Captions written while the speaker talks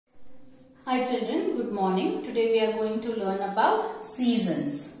Hi children, good morning. Today we are going to learn about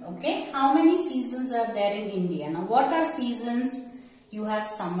seasons. Okay, how many seasons are there in India? Now what are seasons? You have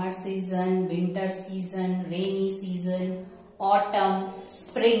summer season, winter season, rainy season, autumn,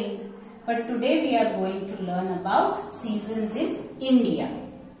 spring. But today we are going to learn about seasons in India.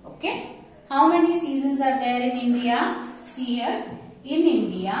 Okay, how many seasons are there in India? See here, in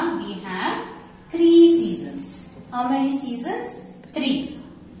India we have 3 seasons. How many seasons? 3.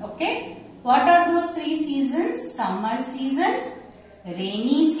 Okay. What are those 3 seasons? Summer season,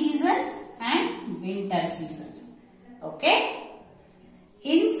 rainy season and winter season. Okay.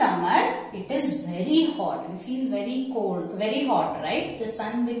 In summer, it is very hot. We feel very cold, very hot, right? The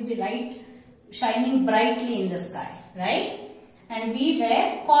sun will be shining brightly in the sky, right? And we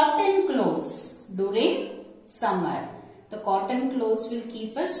wear cotton clothes during summer. The cotton clothes will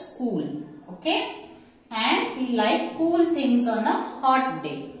keep us cool. Okay. And we like cool things on a hot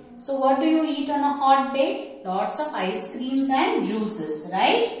day. So what do you eat on a hot day? Lots of ice creams and juices,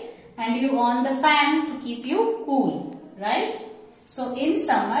 right? And you on the fan to keep you cool, right? So in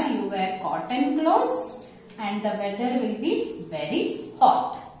summer you wear cotton clothes and the weather will be very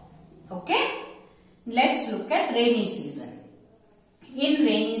hot. Okay? Let's look at rainy season. In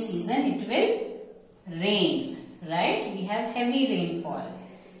rainy season it will rain, right? We have heavy rainfall.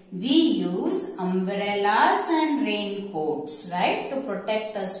 We use umbrellas and raincoats, right, to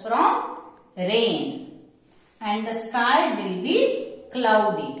protect us from rain. And the sky will be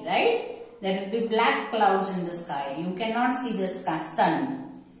cloudy, right? There will be black clouds in the sky. You cannot see the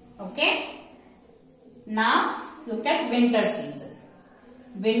sun. Okay? Now, look at winter season.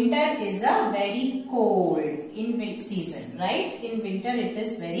 Winter is a very cold in season, right? In winter it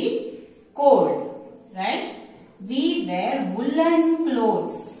is very cold, right? We wear woolen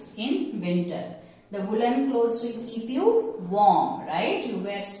clothes in winter. The woolen clothes will keep you warm, right? You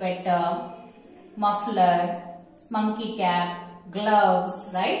wear sweater, muffler, monkey cap, gloves,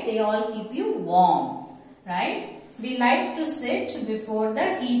 right? They all keep you warm, right? We like to sit before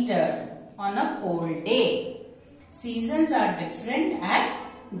the heater on a cold day. Seasons are different at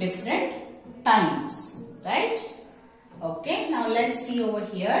different times, right? Okay, now let's see over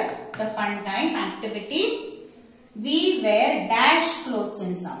here the fun time activity. We wear dash clothes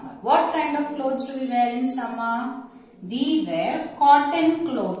in summer. What kind of clothes do we wear in summer? We wear cotton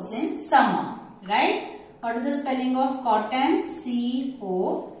clothes in summer, right? What is the spelling of cotton?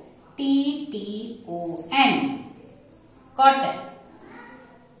 C-O-T-T-O-N. Cotton.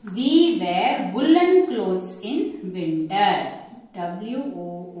 We wear woolen clothes in winter.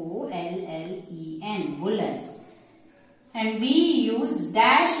 W-O-O-L-L-E-N. Woolen. And we use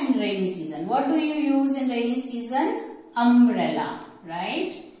dash in rainy season. What do you use in rainy season? Umbrella,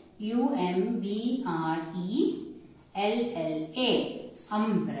 right? U-M-B-R-E-L-L-A.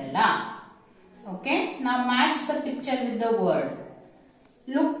 Umbrella. Okay. Now match the picture with the word.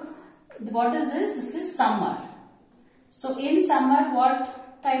 Look, what is this? This is summer. So in summer,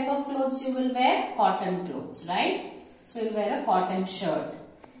 what type of clothes you will wear? Cotton clothes, right? So you will wear a cotton shirt.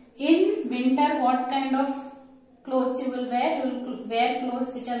 In winter, what kind of clothes you will wear? You will wear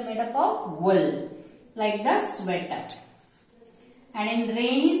clothes which are made up of wool, like the sweater. And in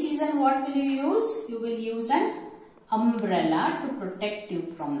rainy season, what will you use? You will use an umbrella to protect you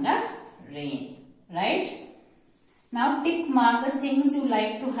from the rain, right? Now tick mark the things you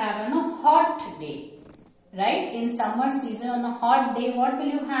like to have on a hot day, right? In summer season, on a hot day, what will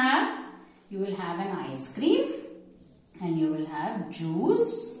you have? You will have an ice cream and you will have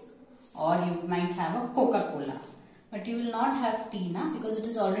juice, or you might have a Coca-Cola. But you will not have tea now because it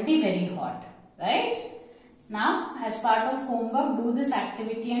is already very hot, right? Now, as part of homework, do this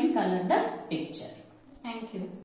activity and color the picture. Thank you.